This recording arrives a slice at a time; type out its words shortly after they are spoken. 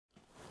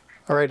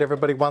All right,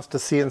 everybody wants to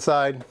see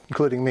inside,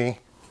 including me.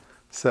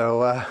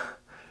 So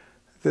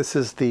this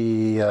is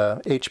the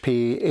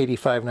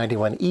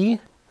HP8591E,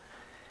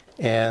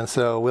 and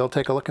so we'll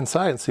take a look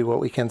inside and see what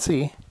we can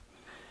see.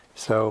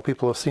 So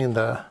people have seen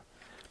the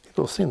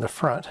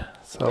front.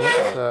 So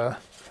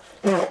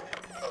let's move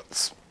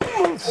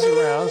this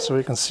around so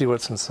we can see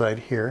what's inside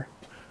here.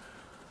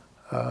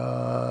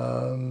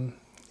 Yeah,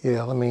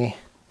 let me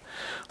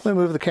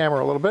move the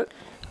camera a little bit.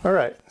 All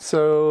right,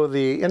 so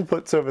the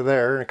input's over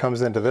there, and it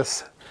comes into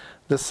this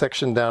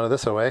section down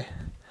this way.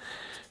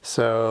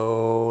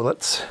 So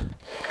let's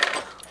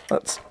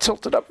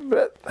tilt it up a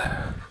bit.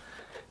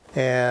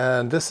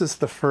 And this is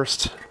the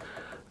first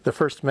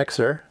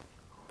mixer.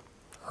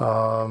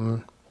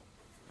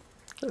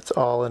 It's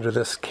all under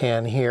this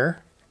can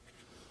here.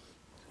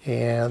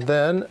 And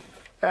then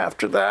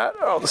after that,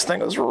 oh, this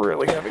thing is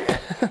really heavy.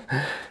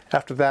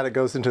 After that, it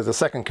goes into the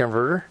second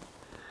converter.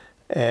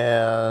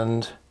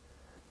 And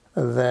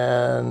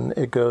then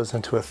it goes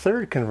into a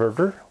third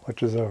converter,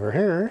 which is over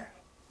here.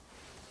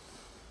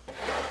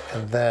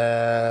 And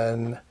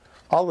then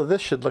all of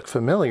this should look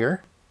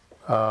familiar.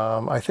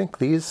 I think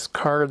these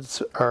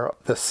cards are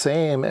the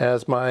same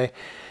as my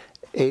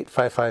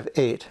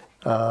 8558.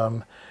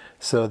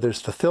 So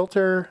there's the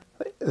filter,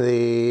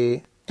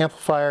 the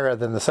amplifier, and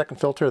then the second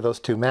filter.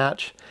 Those two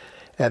match.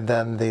 And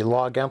then the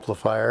log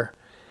amplifier.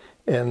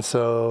 And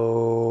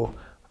so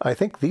I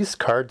think these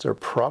cards are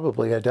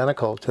probably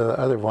identical to the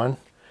other one.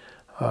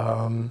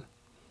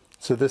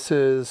 So this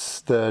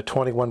is the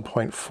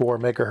 21.4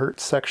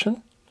 megahertz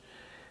section.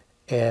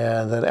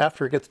 And then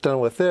after it gets done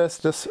with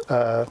this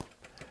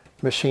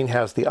machine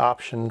has the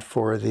option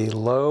for the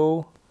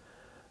low,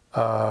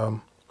 narrower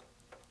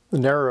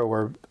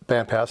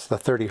bandpass, the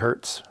 30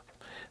 hertz,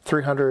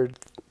 300,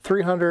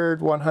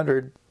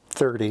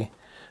 130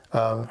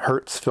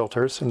 hertz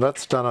filters, and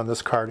that's done on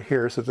this card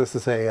here. So this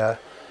is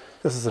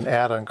an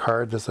add-on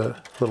card. There's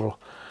a little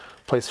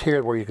place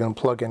here where you can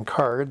plug in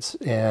cards,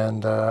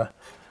 and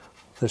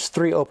there's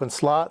 3 open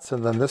slots,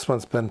 and then this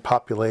one's been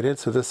populated.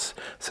 So this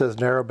says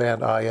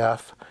narrowband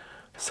IF,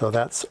 so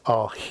that's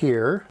all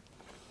here.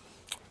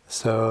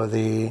 So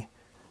the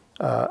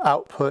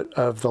output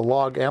of the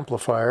log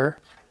amplifier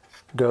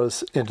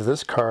goes into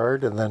this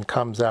card and then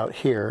comes out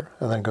here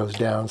and then goes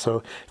down.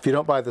 So if you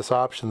don't buy this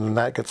option, then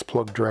that gets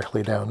plugged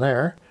directly down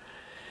there.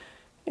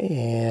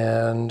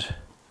 And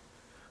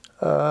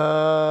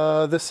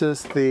this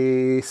is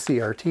the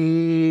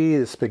CRT,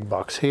 this big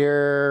box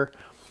here.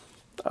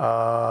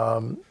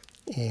 And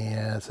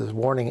it says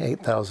warning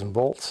 8,000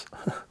 volts.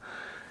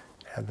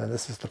 And then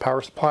this is the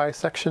power supply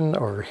section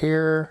over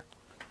here.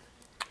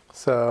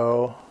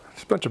 So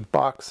there's a bunch of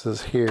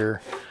boxes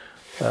here.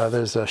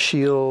 There's a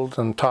shield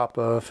on top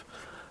of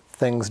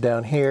things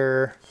down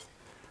here.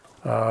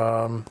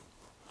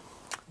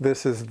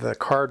 This is the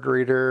card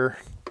reader.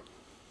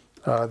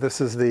 This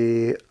is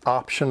the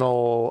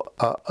optional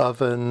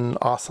oven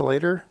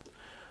oscillator.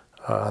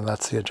 And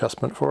that's the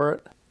adjustment for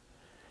it.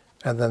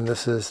 And then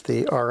this is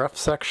the RF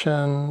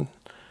section.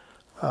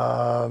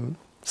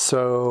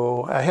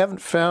 So I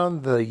haven't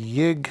found the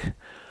YIG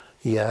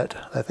yet.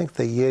 I think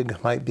the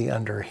YIG might be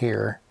under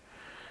here.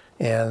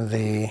 And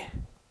the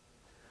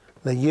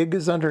YIG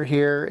is under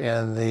here,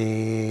 and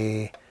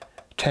the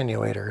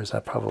attenuator is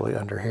probably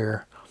under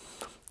here.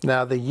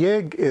 Now the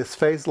YIG is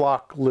phase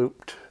lock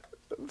looped,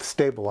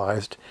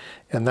 stabilized,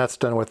 and that's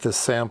done with this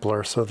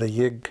sampler. So the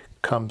YIG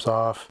comes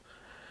off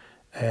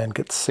and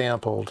gets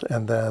sampled,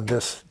 and then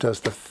this does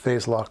the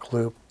phase lock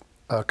loop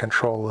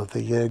control of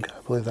the YIG.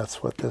 I believe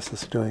that's what this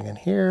is doing in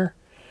here.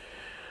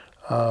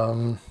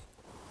 Let's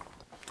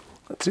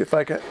see if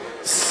I can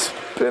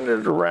spin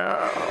it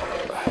around.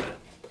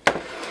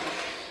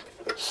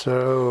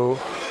 So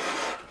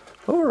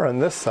over on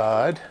this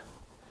side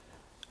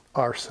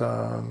are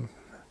some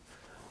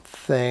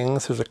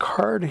things. There's a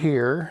card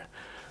here.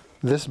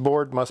 This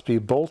board must be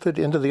bolted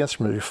into the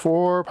instrument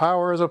before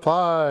power is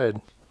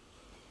applied.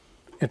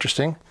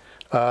 Interesting.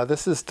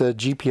 This is the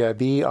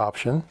GPIB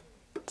option.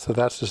 So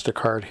that's just a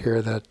card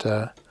here that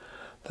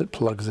that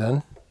plugs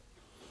in.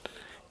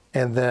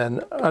 And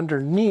then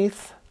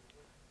underneath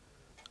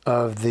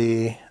of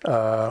the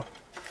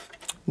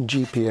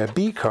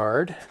GPIB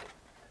card,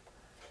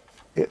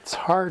 it's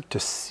hard to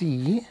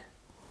see,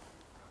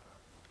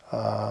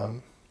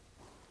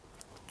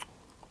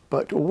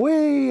 but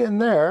way in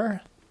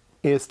there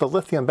is the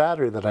lithium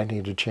battery that I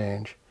need to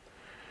change.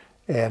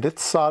 And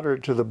it's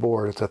soldered to the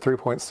board. It's a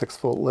 3.6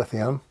 volt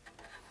lithium.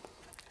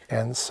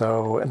 And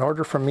so in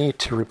order for me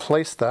to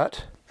replace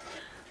that,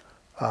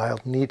 I'll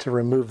need to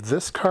remove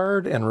this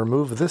card and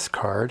remove this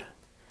card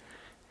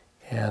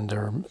and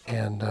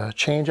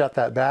change out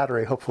that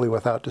battery, hopefully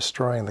without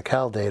destroying the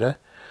cal data.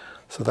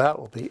 So that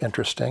will be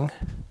interesting.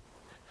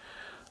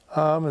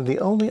 And the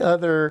only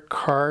other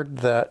card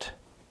that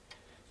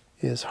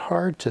is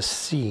hard to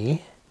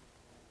see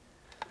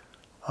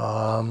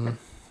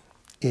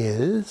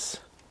is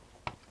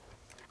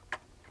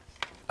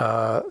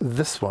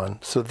this one.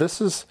 So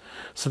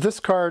this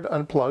card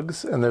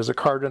unplugs, and there's a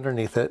card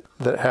underneath it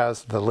that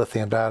has the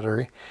lithium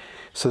battery.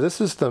 So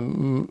this is the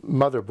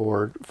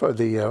motherboard for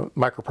the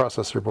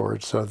microprocessor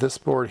board. So this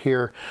board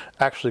here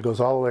actually goes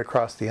all the way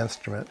across the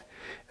instrument,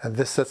 and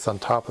this sits on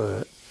top of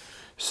it.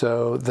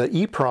 So the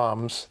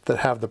EEPROMs that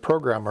have the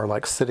program are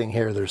like sitting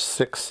here. There's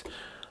 6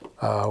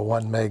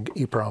 1 meg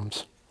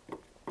EEPROMs.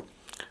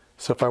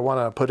 So if I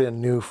want to put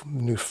in new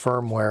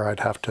firmware,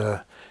 I'd have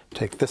to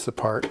take this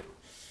apart.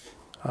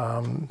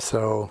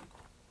 So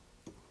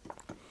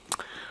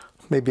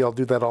maybe I'll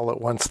do that all at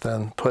once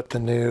then. Put the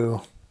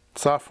new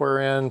software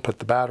in, put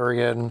the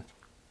battery in,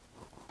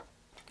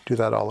 do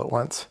that all at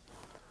once.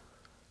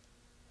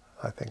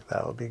 I think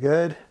that would be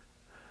good.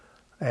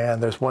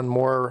 And there's one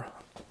more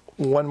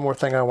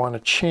thing I want to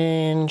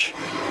change.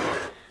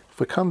 If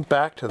we come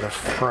back to the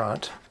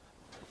front,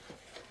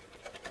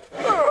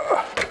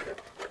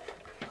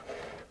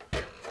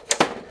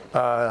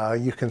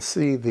 you can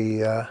see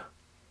the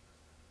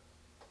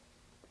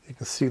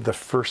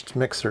first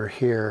mixer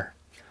here.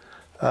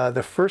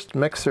 The first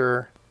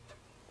mixer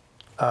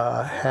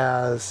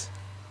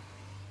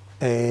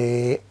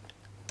it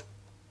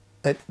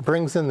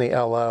brings in the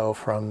LO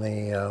from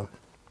the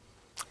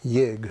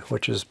YIG,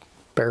 which is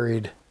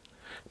buried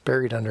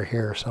under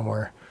here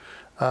somewhere.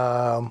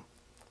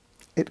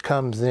 It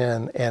comes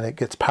in and it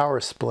gets power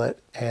split,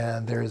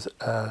 and there's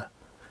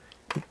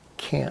you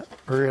can't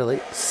really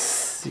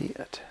see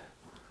it,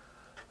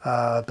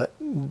 but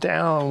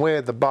down way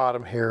at the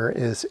bottom here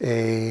is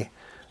a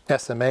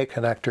SMA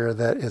connector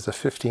that is a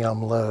 50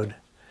 ohm load,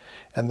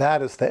 and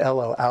that is the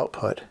LO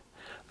output.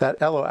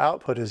 That LO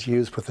output is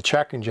used with the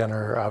tracking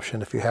generator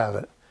option if you have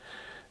it.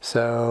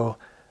 So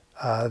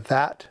I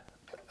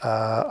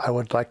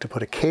would like to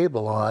put a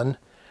cable on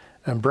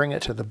and bring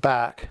it to the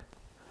back,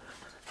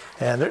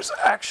 and there's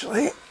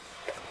actually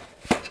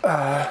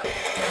a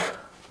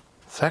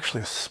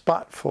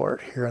spot for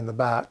it here in the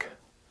back,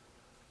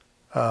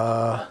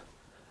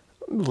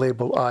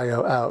 labeled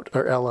IO out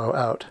or LO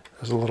out.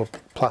 There's a little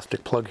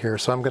plastic plug here,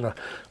 so I'm going to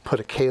put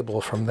a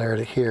cable from there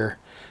to here,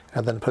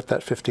 and then put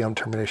that 50 ohm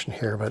termination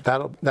here. But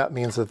that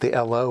means that the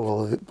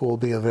LO will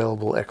be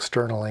available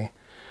externally,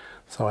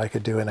 so I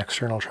could do an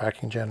external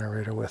tracking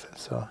generator with it.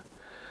 So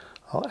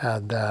I'll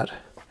add that.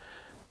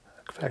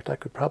 In fact, I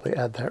could probably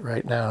add that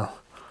right now.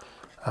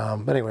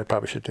 But anyway, I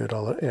probably should do it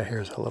all. Yeah,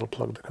 here's a little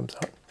plug that comes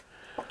out.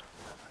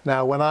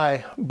 Now, when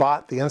I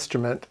bought the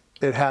instrument,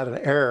 it had an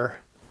error.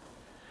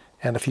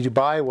 And if you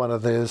buy one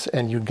of these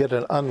and you get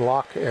an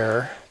unlock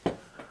error,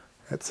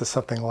 it's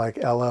something like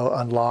LO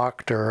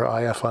unlocked or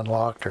IF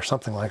unlocked or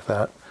something like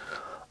that.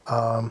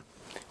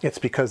 It's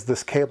because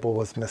this cable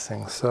was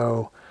missing.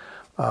 So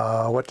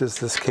what does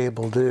this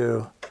cable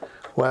do?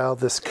 Well,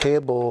 this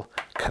cable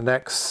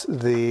connects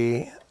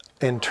the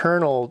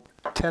internal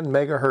 10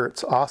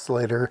 megahertz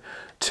oscillator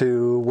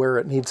to where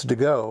it needs to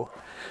go.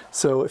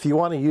 So if you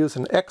want to use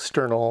an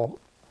external,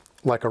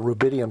 like a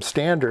rubidium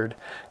standard,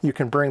 you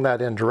can bring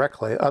that in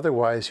directly.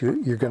 Otherwise,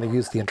 you're going to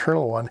use the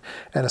internal one,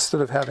 and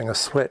instead of having a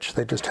switch,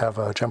 they just have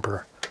a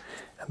jumper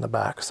in the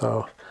back.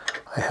 So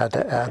I had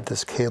to add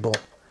this cable,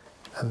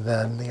 and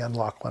then the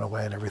unlock went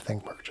away and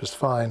everything worked just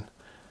fine.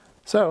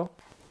 So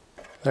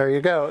there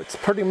you go. It's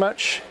pretty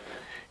much,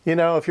 you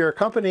know, if you're a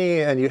company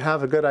and you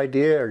have a good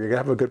idea or you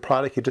have a good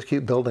product, you just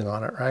keep building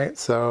on it, right?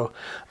 So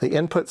the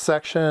input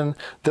section,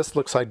 this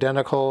looks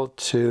identical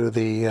to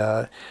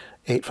the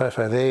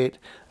 8558.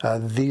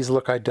 These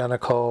look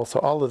identical, so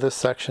all of this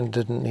section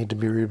didn't need to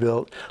be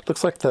rebuilt.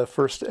 Looks like the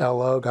first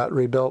LO got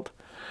rebuilt,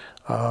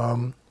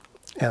 and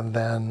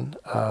then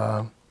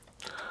of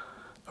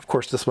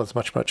course this one's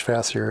much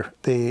faster.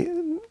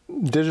 The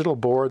digital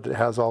board that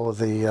has all of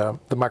the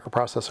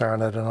microprocessor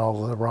on it and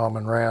all the ROM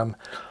and RAM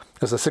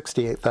is a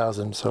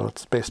 68,000, so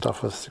it's based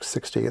off of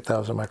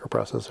 68,000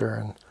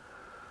 microprocessor,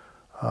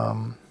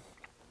 and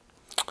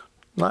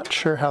not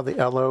sure how the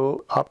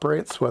LO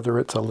operates, whether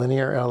it's a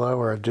linear LO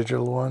or a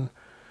digital one.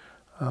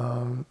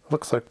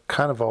 Looks like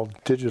kind of all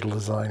digital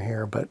design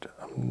here, but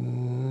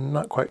I'm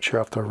not quite sure.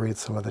 I'll have to read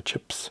some of the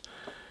chips.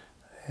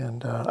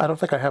 And I don't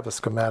think I have a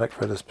schematic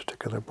for this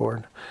particular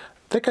board.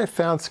 I think I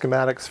found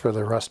schematics for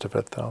the rest of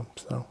it though.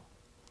 So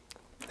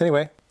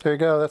anyway, there you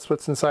go. That's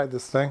what's inside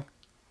this thing.